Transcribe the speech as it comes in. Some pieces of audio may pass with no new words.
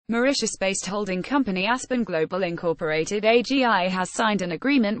Mauritius-based holding company Aspen Global Incorporated AGI has signed an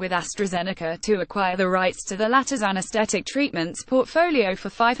agreement with AstraZeneca to acquire the rights to the latter's anesthetic treatments portfolio for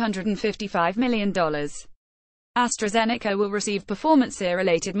 $555 million. AstraZeneca will receive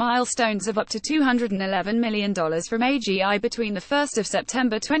performance-related milestones of up to $211 million from AGI between 1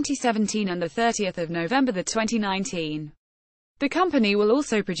 September 2017 and 30 November 2019. The company will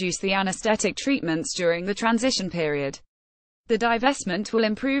also produce the anesthetic treatments during the transition period. The divestment will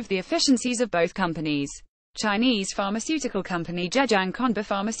improve the efficiencies of both companies. Chinese pharmaceutical company Zhejiang Conba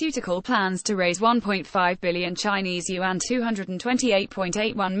Pharmaceutical plans to raise 1.5 billion Chinese yuan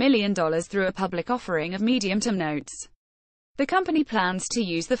 $228.81 million through a public offering of medium-term notes. The company plans to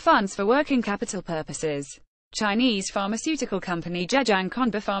use the funds for working capital purposes. Chinese pharmaceutical company Zhejiang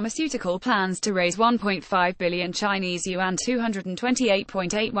Conba Pharmaceutical plans to raise 1.5 billion Chinese yuan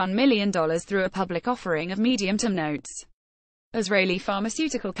 $228.81 million through a public offering of medium-term notes. Israeli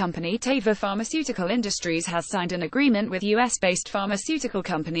pharmaceutical company Teva Pharmaceutical Industries has signed an agreement with US-based pharmaceutical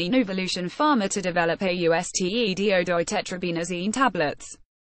company Nuvolution Pharma to develop tetrabenazine tablets.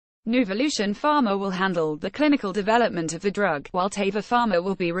 Nuvolution Pharma will handle the clinical development of the drug, while Teva Pharma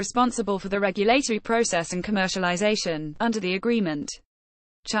will be responsible for the regulatory process and commercialization, under the agreement.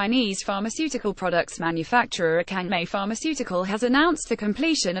 Chinese pharmaceutical products manufacturer Kangmei Pharmaceutical has announced the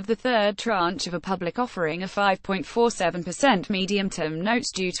completion of the third tranche of a public offering of 5.47% medium-term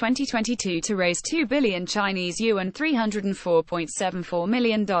notes due 2022 to raise 2 billion Chinese yuan $304.74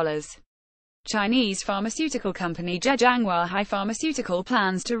 million. Chinese pharmaceutical company Zhejiang Huahai Pharmaceutical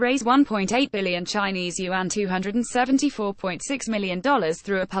plans to raise 1.8 billion Chinese yuan $274.6 million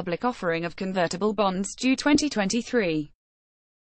through a public offering of convertible bonds due 2023.